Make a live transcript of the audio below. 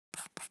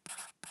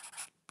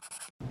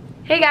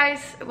Hey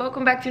guys,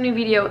 welcome back to a new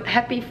video.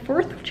 Happy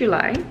 4th of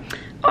July.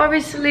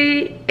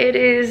 Obviously it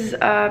is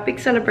a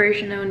big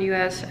celebration now in the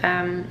US.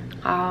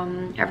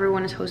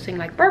 Everyone is hosting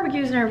like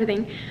barbecues and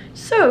everything.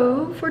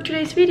 So for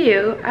today's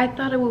video I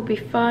thought it would be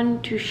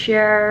fun to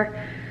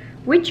share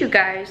with you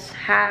guys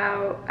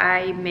how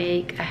I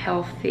make a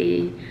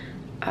healthy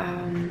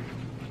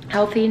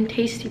and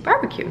tasty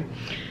barbecue.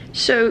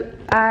 So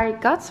I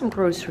got some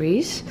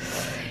groceries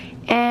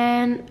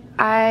and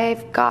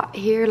I've got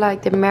here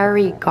like the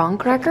Mary Gone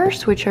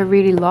crackers, which I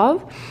really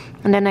love,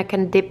 and then I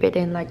can dip it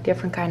in like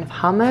different kind of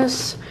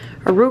hummus,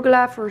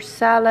 arugula for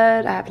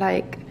salad. I have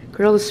like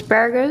grilled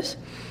asparagus.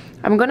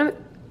 I'm gonna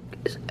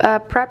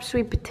prep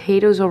sweet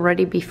potatoes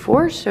already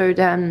before, so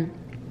then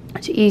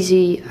it's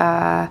easy.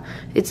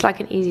 It's like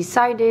an easy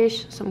side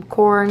dish. Some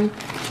corn,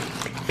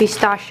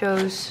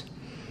 pistachios,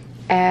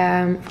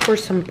 of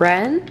course some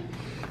bread,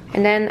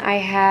 and then I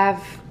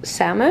have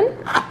salmon,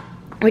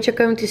 which I'm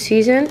going to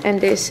season, and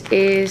this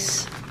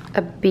is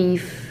a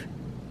beef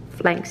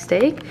flank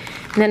steak.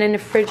 And then in the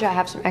fridge I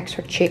have some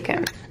extra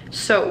chicken.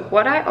 So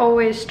what I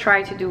always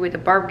try to do with the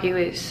barbecue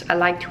is I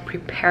like to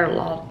prepare a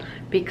lot,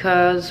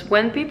 because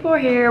when people are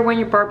here, when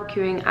you're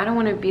barbecuing, I don't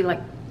want to be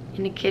like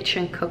in the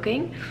kitchen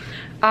cooking.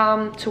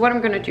 So what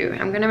I'm gonna do,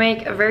 I'm gonna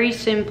make a very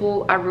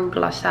simple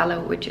arugula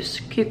salad, which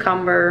is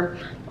cucumber,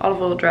 olive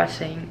oil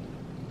dressing.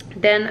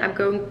 Then I'm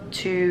going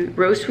to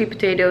roast sweet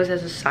potatoes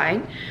as a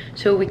side,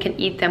 so we can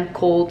eat them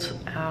cold.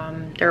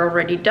 They're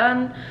already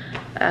done,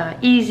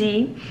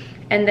 easy.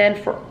 And then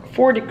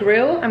for the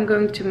grill, I'm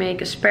going to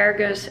make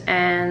asparagus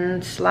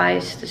and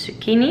slice the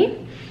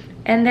zucchini.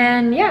 And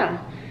then yeah,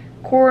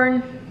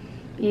 corn,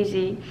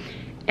 easy.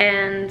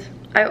 And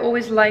I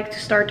always like to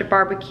start the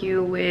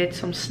barbecue with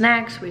some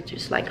snacks, which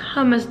is like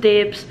hummus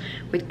dips,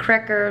 with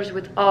crackers,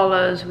 with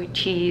olives, with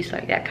cheese,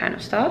 like that kind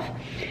of stuff.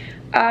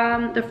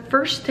 The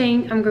first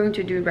thing I'm going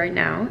to do right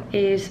now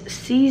is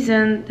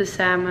season the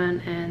salmon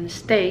and the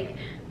steak,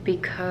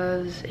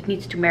 because it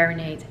needs to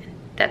marinate.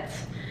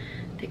 That's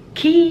the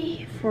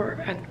key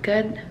for a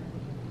good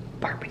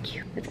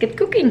barbecue. Let's get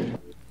cooking.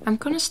 I'm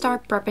gonna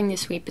start prepping the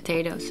sweet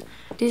potatoes.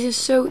 This is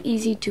so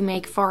easy to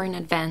make far in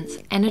advance,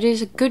 and it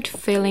is a good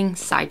filling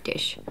side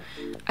dish.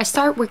 I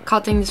start with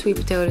cutting the sweet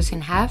potatoes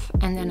in half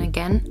and then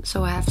again,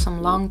 so I have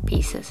some long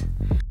pieces.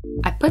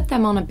 I put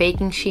them on a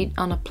baking sheet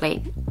on a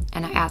plate,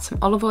 and I add some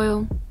olive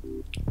oil,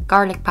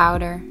 garlic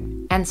powder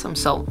and some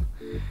salt.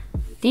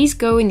 These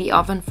go in the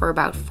oven for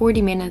about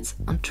 40 minutes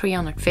on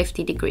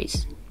 350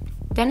 degrees.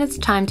 Then it's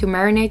time to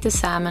marinate the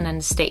salmon and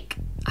the steak.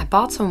 I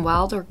bought some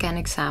wild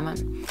organic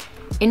salmon.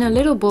 In a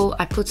little bowl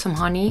I put some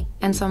honey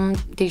and some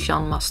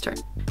Dijon mustard.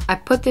 I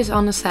put this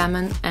on the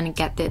salmon and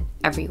get it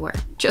everywhere.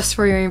 Just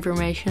for your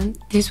information,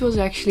 this was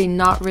actually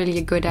not really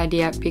a good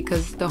idea,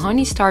 because the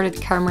honey started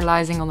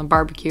caramelizing on the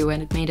barbecue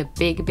and it made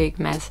a big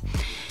mess.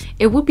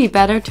 It would be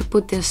better to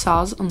put this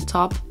sauce on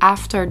top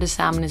after the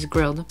salmon is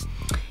grilled.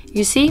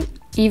 You see,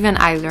 even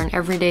I learn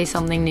every day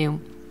something new.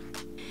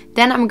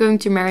 Then I'm going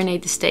to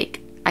marinate the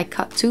steak. I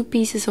cut 2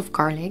 pieces of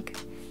garlic.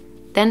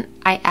 Then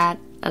I add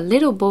a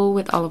little bowl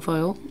with olive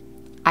oil.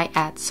 I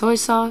add soy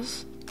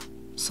sauce,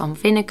 some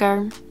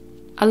vinegar,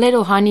 a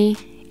little honey,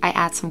 I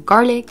add some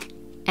garlic,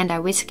 and I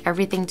whisk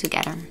everything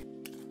together.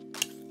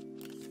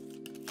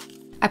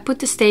 I put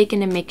the steak in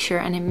the mixture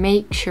and I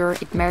make sure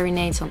it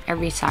marinates on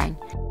every side.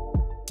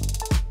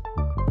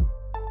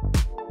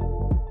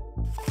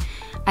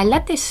 I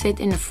let this sit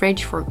in the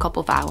fridge for a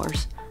couple of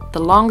hours. The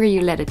longer you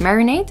let it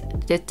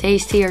marinate, the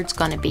tastier it's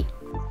gonna be.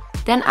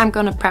 Then I'm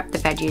gonna prep the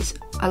veggies.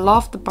 I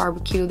love to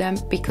barbecue them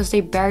because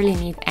they barely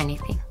need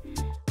anything.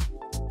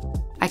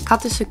 I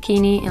cut the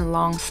zucchini in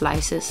long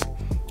slices.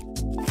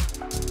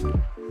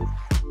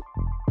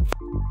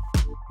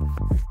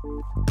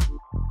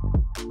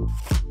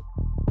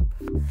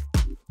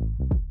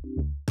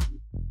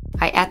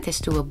 I add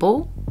this to a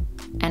bowl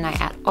and I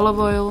add olive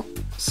oil,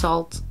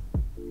 salt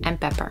and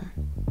pepper.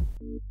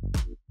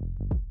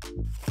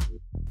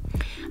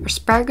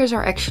 Asparagus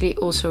are actually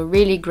also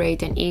really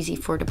great and easy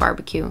for the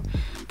barbecue.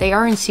 They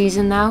are in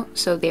season now,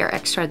 so they are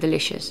extra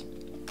delicious.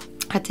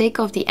 I take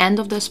off the end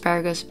of the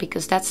asparagus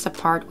because that's the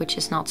part which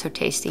is not so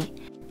tasty.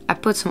 I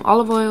put some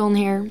olive oil in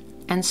here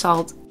and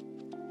salt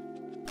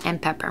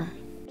and pepper.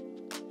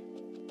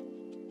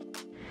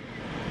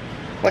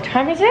 What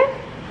time is it?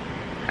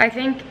 I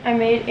think I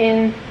made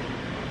in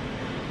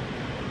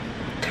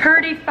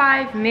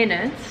 35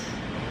 minutes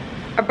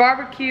a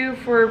barbecue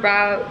for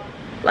about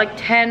like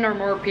 10 or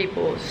more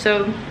people,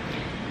 so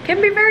it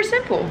can be very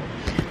simple.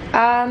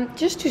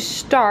 Just to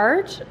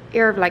start,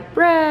 here I have like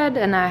bread,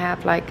 and I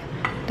have like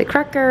the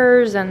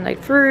crackers and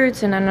like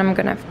fruits, and then I'm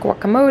gonna have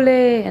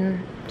guacamole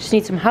and just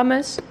need some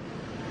hummus.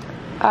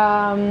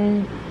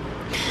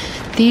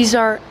 These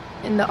are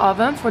in the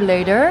oven for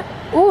later.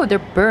 Oh, they're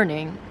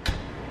burning.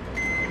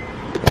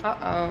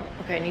 Uh-oh.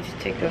 Okay, I need to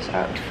take those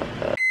out.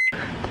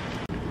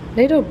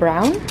 Little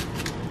brown,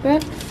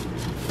 but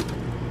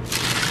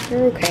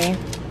they're okay.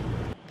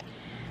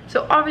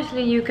 So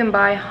obviously you can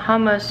buy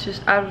hummus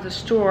just out of the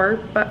store,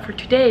 but for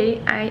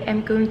today I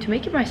am going to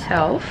make it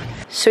myself.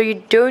 So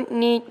you don't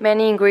need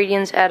many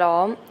ingredients at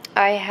all.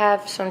 I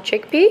have some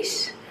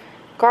chickpeas,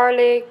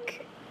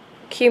 garlic,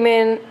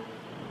 cumin,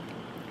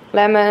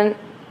 lemon,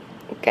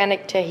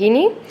 organic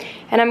tahini,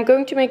 and I'm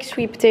going to make a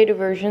sweet potato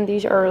version.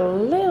 These are a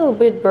little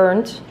bit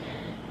burnt.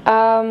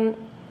 I'm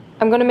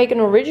gonna make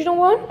an original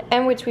one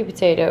and with sweet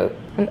potato.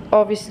 And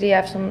obviously I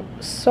have some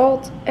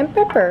salt and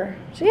pepper.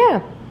 So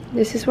yeah,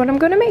 this is what I'm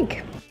gonna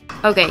make.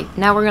 Okay,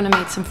 now we're gonna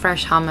make some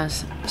fresh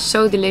hummus.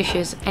 So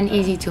delicious and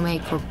easy to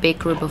make for a big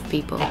group of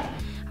people.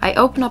 I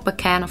open up a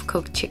can of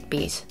cooked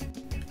chickpeas.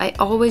 I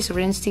always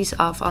rinse these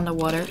off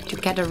underwater to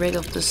get rid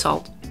of the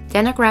salt.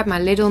 Then I grab my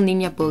little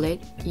Ninja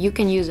bullet. You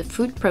can use a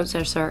food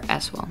processor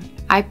as well.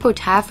 I put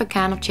half a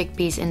can of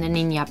chickpeas in the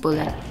Ninja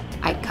bullet.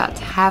 I cut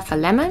half a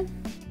lemon.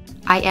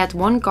 I add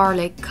 1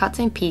 garlic cut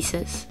in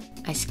pieces.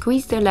 I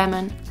squeeze the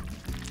lemon.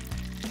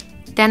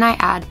 Then I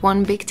add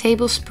 1 big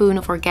tablespoon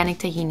of organic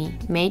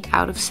tahini made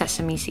out of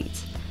sesame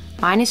seeds.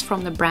 Mine is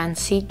from the brand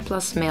Seed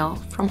Plus Meal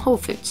from Whole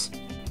Foods.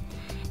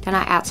 Then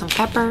I add some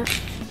pepper,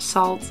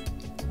 salt,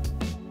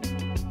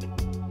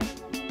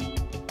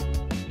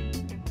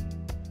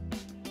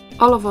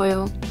 olive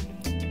oil,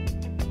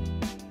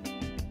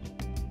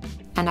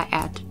 and I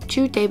add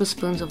 2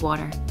 tablespoons of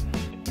water.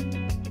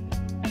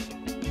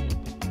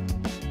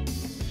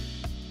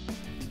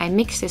 I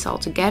mix this all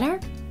together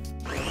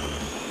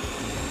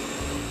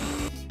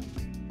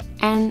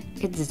and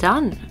it's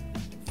done.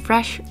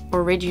 Fresh,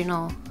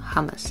 original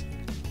hummus.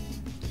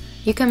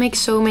 You can make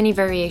so many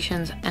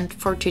variations, and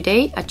for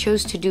today I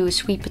chose to do a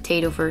sweet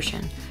potato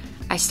version.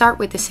 I start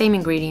with the same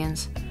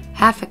ingredients: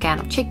 half a can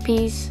of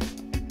chickpeas,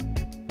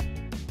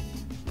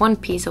 1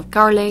 piece of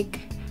garlic,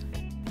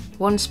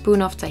 1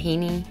 spoon of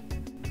tahini,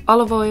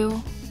 olive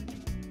oil,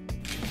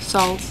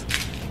 salt,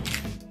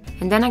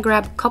 and then I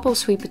grab a couple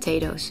sweet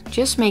potatoes.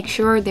 Just make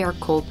sure they are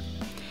cold.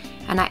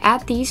 And I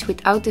add these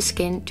without the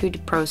skin to the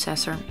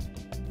processor.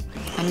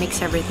 I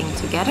mix everything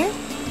together.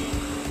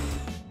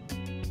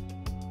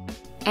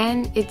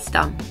 And it's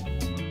done.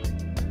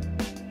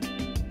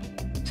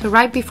 So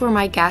right before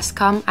my guests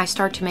come, I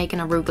start to make an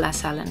arugula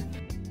salad.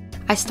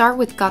 I start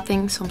with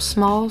cutting some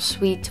small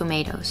sweet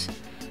tomatoes.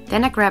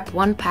 Then I grab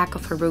 1 pack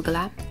of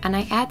arugula and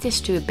I add this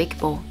to a big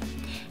bowl.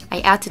 I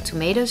add the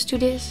tomatoes to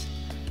this.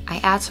 I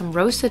add some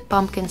roasted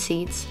pumpkin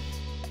seeds.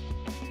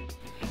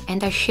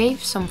 And I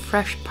shave some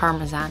fresh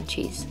Parmesan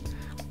cheese.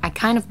 I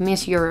kind of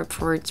miss Europe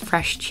for its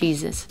fresh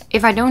cheeses.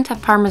 If I don't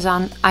have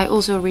Parmesan, I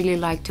also really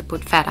like to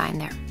put feta in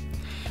there.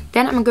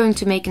 Then I'm going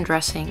to make a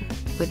dressing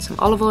with some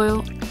olive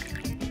oil.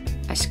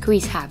 I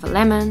squeeze half a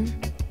lemon,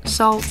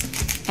 salt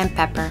and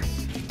pepper.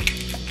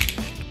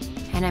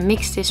 And I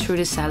mix this through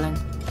the salad.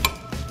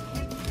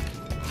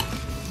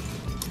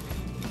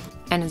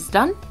 And it's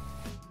done.